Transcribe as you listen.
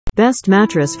Best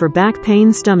mattress for back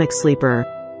pain. Stomach sleeper.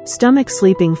 Stomach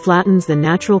sleeping flattens the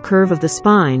natural curve of the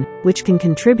spine, which can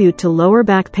contribute to lower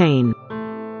back pain.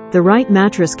 The right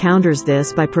mattress counters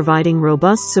this by providing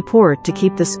robust support to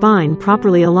keep the spine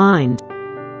properly aligned.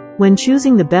 When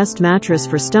choosing the best mattress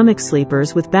for stomach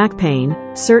sleepers with back pain,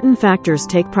 certain factors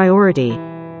take priority.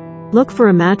 Look for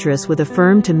a mattress with a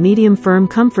firm to medium firm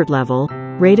comfort level,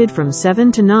 rated from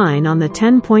 7 to 9 on the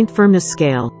 10-point firmness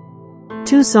scale.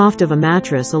 Too soft of a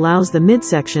mattress allows the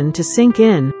midsection to sink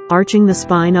in, arching the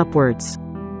spine upwards.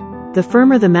 The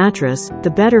firmer the mattress,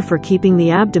 the better for keeping the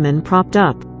abdomen propped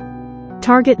up.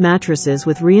 Target mattresses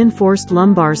with reinforced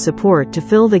lumbar support to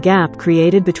fill the gap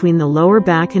created between the lower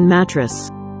back and mattress.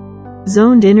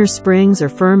 Zoned inner springs or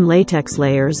firm latex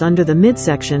layers under the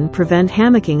midsection prevent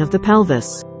hammocking of the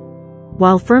pelvis.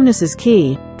 While firmness is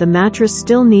key, the mattress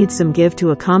still needs some give to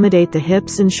accommodate the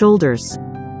hips and shoulders.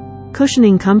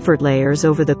 Cushioning comfort layers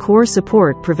over the core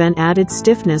support prevent added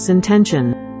stiffness and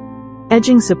tension.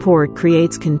 Edging support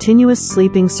creates continuous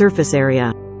sleeping surface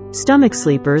area. Stomach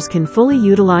sleepers can fully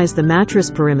utilize the mattress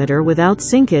perimeter without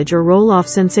sinkage or roll-off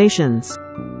sensations.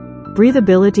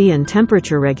 Breathability and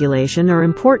temperature regulation are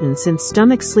important since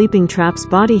stomach sleeping traps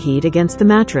body heat against the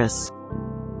mattress.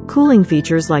 Cooling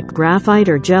features like graphite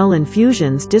or gel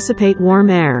infusions dissipate warm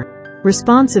air.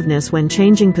 Responsiveness when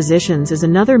changing positions is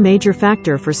another major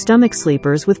factor for stomach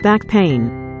sleepers with back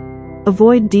pain.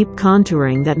 Avoid deep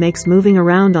contouring that makes moving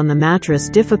around on the mattress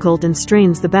difficult and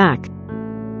strains the back.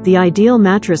 The ideal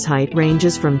mattress height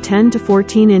ranges from 10 to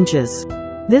 14 inches.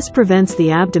 This prevents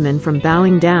the abdomen from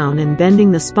bowing down and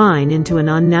bending the spine into an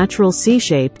unnatural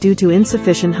C-shape due to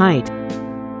insufficient height.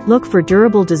 Look for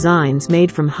durable designs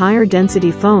made from higher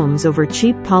density foams over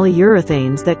cheap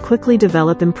polyurethanes that quickly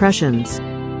develop impressions.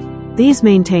 These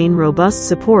maintain robust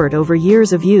support over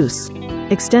years of use.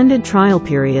 Extended trial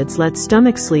periods let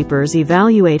stomach sleepers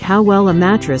evaluate how well a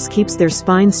mattress keeps their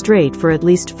spine straight for at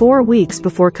least 4 weeks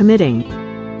before committing.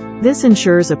 This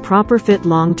ensures a proper fit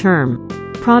long-term.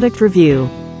 Product review.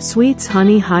 Sweets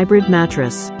Honey Hybrid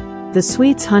Mattress. The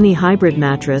Sweets Honey Hybrid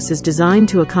Mattress is designed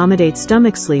to accommodate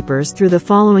stomach sleepers through the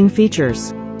following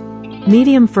features.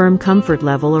 Medium firm comfort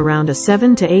level around a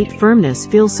 7 to 8 firmness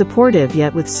feels supportive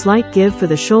yet with slight give for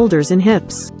the shoulders and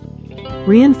hips.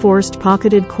 Reinforced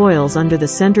pocketed coils under the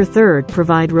center third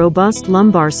provide robust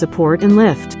lumbar support and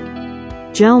lift.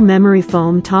 Gel memory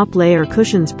foam top layer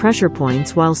cushions pressure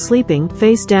points while sleeping,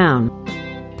 face down.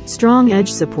 Strong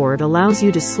edge support allows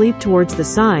you to sleep towards the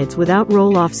sides without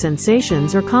roll-off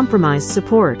sensations or compromised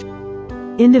support.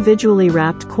 Individually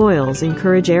wrapped coils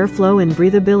encourage airflow and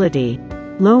breathability.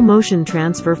 Low motion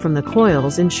transfer from the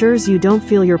coils ensures you don't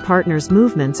feel your partner's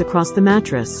movements across the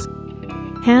mattress.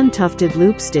 Hand-tufted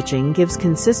loop stitching gives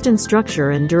consistent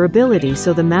structure and durability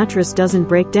so the mattress doesn't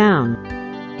break down.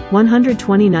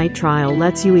 120-night trial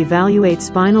lets you evaluate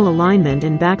spinal alignment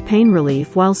and back pain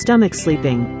relief while stomach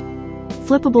sleeping.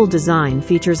 Flippable design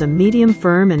features a medium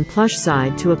firm and plush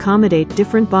side to accommodate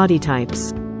different body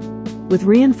types. With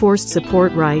reinforced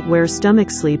support right where stomach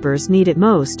sleepers need it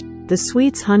most, the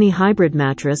Sweets Honey Hybrid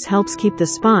Mattress helps keep the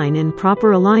spine in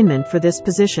proper alignment for this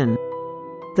position.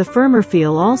 The firmer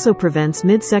feel also prevents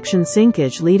midsection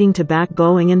sinkage leading to back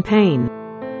bowing and pain.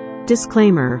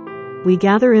 Disclaimer: we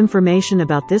gather information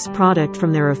about this product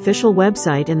from their official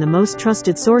website and the most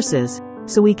trusted sources,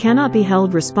 so we cannot be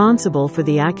held responsible for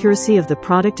the accuracy of the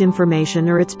product information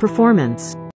or its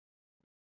performance.